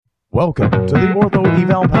Welcome to the Ortho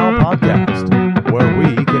Eval Pal podcast, where we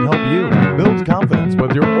can help you build confidence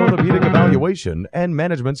with your orthopedic evaluation and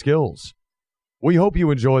management skills. We hope you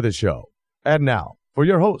enjoy the show. And now, for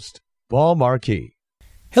your host, Paul Marquis.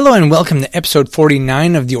 Hello and welcome to episode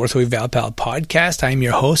 49 of the Ortho Eval Pal podcast. I'm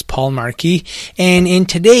your host, Paul Marquis, and in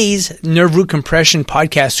today's nerve root compression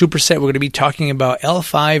podcast superset, we're going to be talking about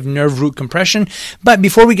L5 nerve root compression. But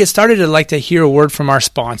before we get started, I'd like to hear a word from our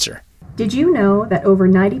sponsor. Did you know that over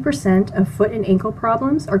 90% of foot and ankle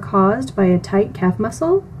problems are caused by a tight calf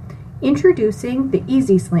muscle? Introducing the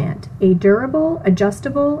Easy Slant, a durable,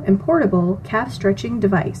 adjustable, and portable calf stretching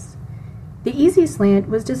device. The Easy Slant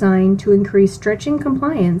was designed to increase stretching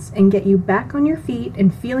compliance and get you back on your feet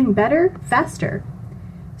and feeling better faster.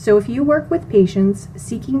 So if you work with patients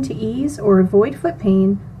seeking to ease or avoid foot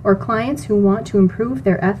pain, or clients who want to improve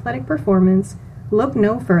their athletic performance, look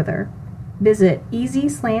no further. Visit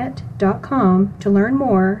EasySlant.com to learn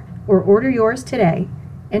more or order yours today.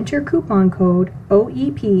 Enter coupon code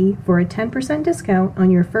OEP for a 10% discount on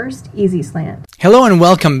your first Easy Slant. Hello and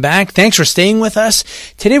welcome back. Thanks for staying with us.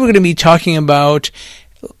 Today we're going to be talking about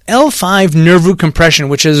L5 nerve root compression,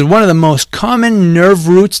 which is one of the most common nerve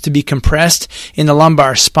roots to be compressed in the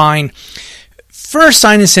lumbar spine. First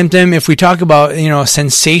sign and symptom, if we talk about,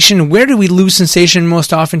 sensation, where do we lose sensation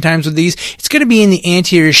most oftentimes with these? It's going to be in the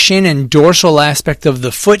anterior shin and dorsal aspect of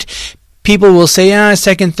the foot. People will say,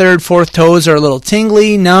 second, third, fourth toes are a little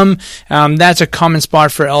tingly, numb. That's a common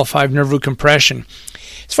spot for L5 nerve root compression.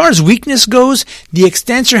 As far as weakness goes, the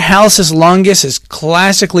extensor hallucis longus is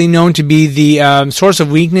classically known to be the source of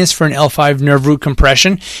weakness for an L5 nerve root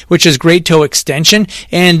compression, which is great toe extension,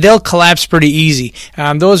 and they'll collapse pretty easy.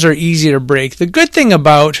 Those are easy to break. The good thing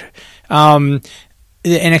about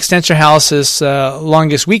an extensor hallucis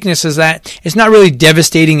longus weakness is that it's not really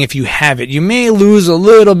devastating if you have it. You may lose a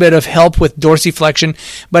little bit of help with dorsiflexion,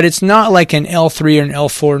 but it's not like an L3 or an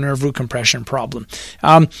L4 nerve root compression problem.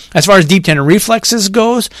 As far as deep tendon reflexes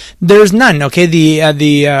goes, there's none. Okay, the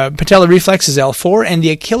patellar reflex is L4 and the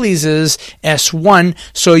Achilles is S1,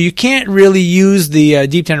 so you can't really use the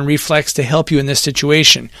deep tendon reflex to help you in this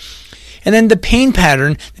situation. And then the pain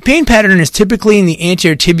pattern. The pain pattern is typically in the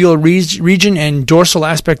anterior tibial region and dorsal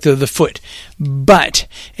aspect of the foot. But,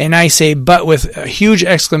 and I say but with huge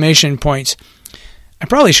exclamation points. I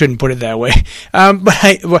probably shouldn't put it that way.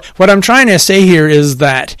 What I'm trying to say here is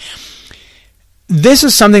that this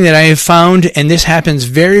is something that I have found, and this happens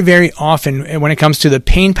very, very often when it comes to the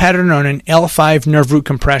pain pattern on an L5 nerve root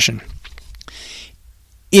compression.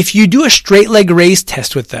 If you do a straight leg raise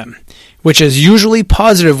test with them, which is usually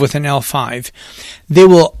positive with an L5, they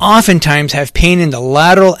will oftentimes have pain in the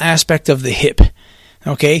lateral aspect of the hip.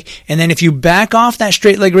 Okay? And then if you back off that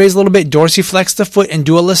straight leg raise a little bit, dorsiflex the foot, and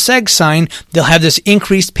do a Leseg sign, they'll have this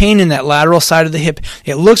increased pain in that lateral side of the hip.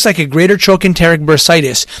 It looks like a greater trochanteric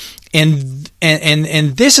bursitis.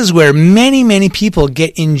 And this is where many people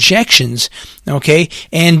get injections, okay?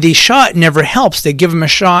 And the shot never helps. They give them a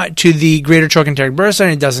shot to the greater trochanteric bursitis,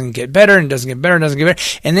 and it doesn't get better, and doesn't get better, and doesn't get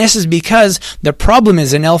better. And this is because the problem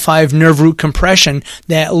is an L5 nerve root compression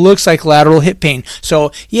that looks like lateral hip pain.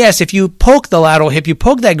 So yes, if you poke the lateral hip, you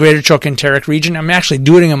poke that greater trochanteric region. I'm actually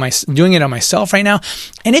doing it on myself right now,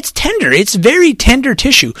 and it's tender. It's very tender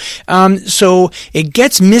tissue. So it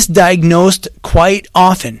gets misdiagnosed quite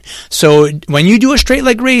often. So when you do a straight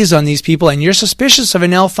leg raise on these people and you're suspicious of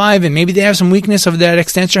an L5 and maybe they have some weakness of that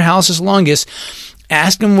extensor hallucis longus,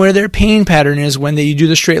 ask them where their pain pattern is when you do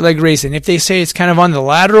the straight leg raise. And if they say it's kind of on the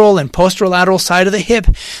lateral and posterolateral side of the hip,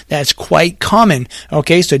 that's quite common.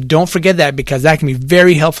 Okay, so don't forget that, because that can be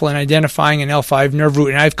very helpful in identifying an L5 nerve root.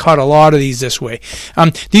 And I've caught a lot of these this way.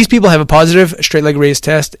 These people have a positive straight leg raise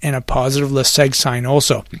test and a positive Leseg sign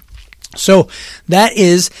also. So that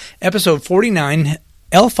is episode 49,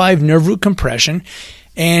 L5 nerve root compression.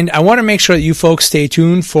 And I want to make sure that you folks stay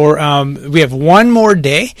tuned for, we have one more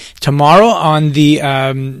day tomorrow on the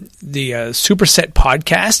Superset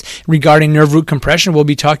podcast regarding nerve root compression. We'll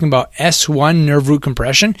be talking about S1 nerve root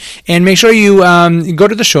compression. And make sure you go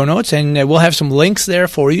to the show notes, and we'll have some links there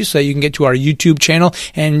for you so that you can get to our YouTube channel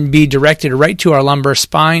and be directed right to our lumbar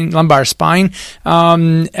spine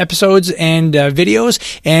episodes and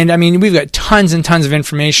videos. And I mean, we've got tons and tons of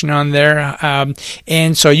information on there.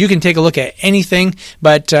 And so you can take a look at anything.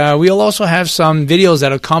 But we'll also have some videos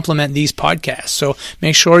that'll complement these podcasts. So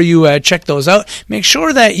make sure you check those out. Make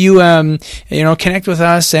sure that you connect with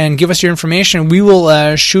us and give us your information. We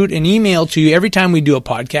will shoot an email to you every time we do a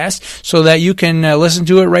podcast so that you can listen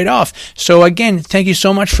to it right off. So again, thank you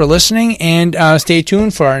so much for listening, and stay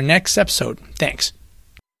tuned for our next episode. Thanks.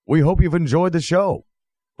 We hope you've enjoyed the show.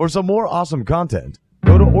 For some more awesome content,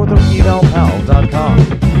 go to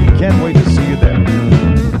orthoevalpal.com. Can't wait to see you there.